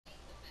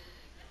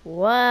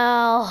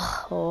Well.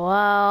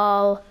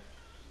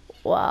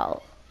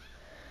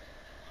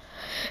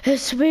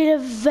 It's been a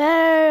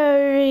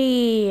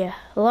very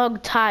long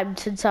time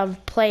since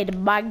I've played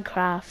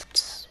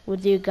Minecraft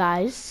with you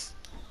guys.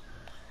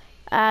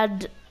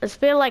 And it's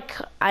been like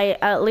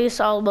at least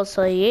almost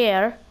a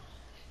year.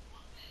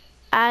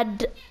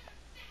 And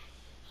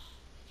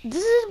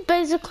this is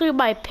basically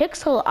my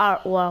pixel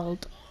art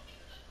world.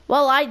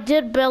 Well, I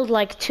did build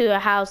like 2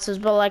 houses,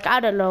 but like I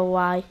don't know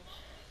why.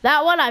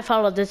 That one I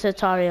followed the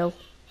tutorial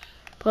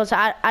because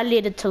I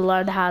needed to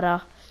learn how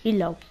to,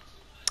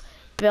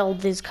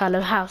 build these kind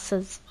of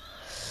houses.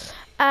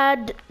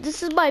 And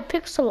this is my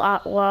pixel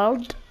art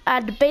world.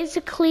 And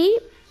basically,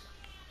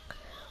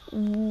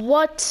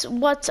 what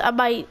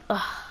am I?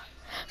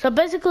 So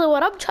basically,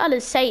 what I'm trying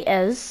to say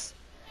is,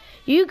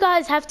 you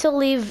guys have to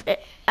leave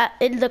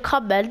in the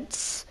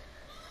comments,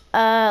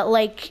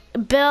 like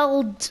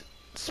build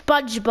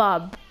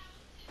SpongeBob,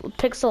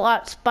 pixel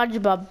art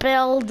SpongeBob,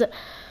 build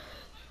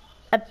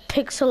a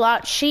pixel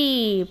art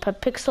sheep, a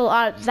pixel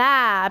art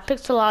that, a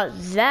pixel art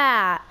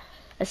that,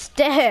 a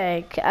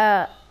stick,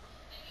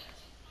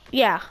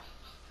 yeah,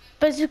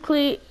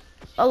 basically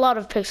a lot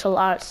of pixel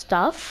art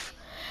stuff,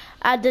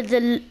 and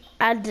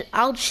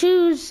I'll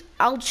choose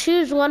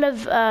one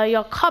of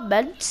your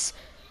comments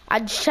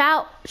and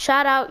shout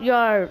out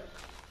your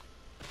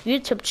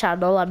YouTube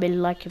channel. I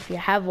mean, like if you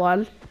have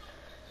one.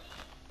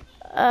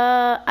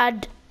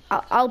 And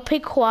I'll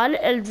pick one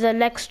in the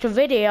next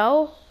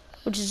video,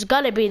 which is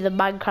gonna be the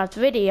Minecraft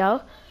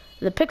video,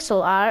 the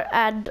pixel art,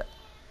 and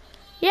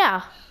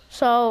yeah.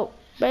 So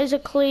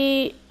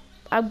basically,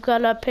 I'm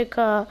gonna pick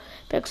a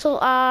pixel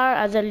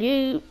art,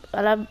 and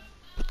I'm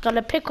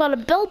gonna pick one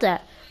and build it.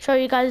 Show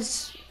you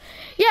guys.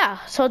 Yeah.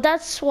 So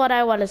that's what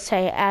I want to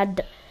say.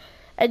 And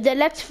in the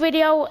next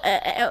video,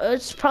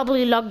 it's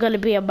probably not gonna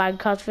be a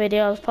Minecraft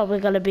video. It's probably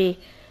gonna be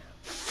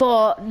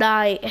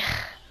Fortnite.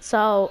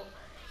 So.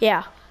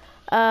 Yeah,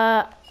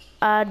 and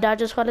I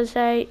just want to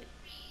say,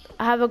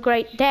 have a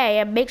great day,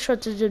 and make sure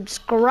to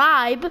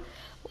subscribe,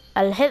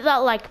 and hit that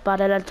like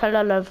button, and turn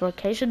on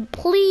notification,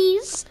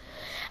 please.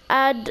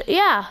 And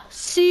yeah,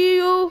 see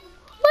you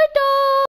later.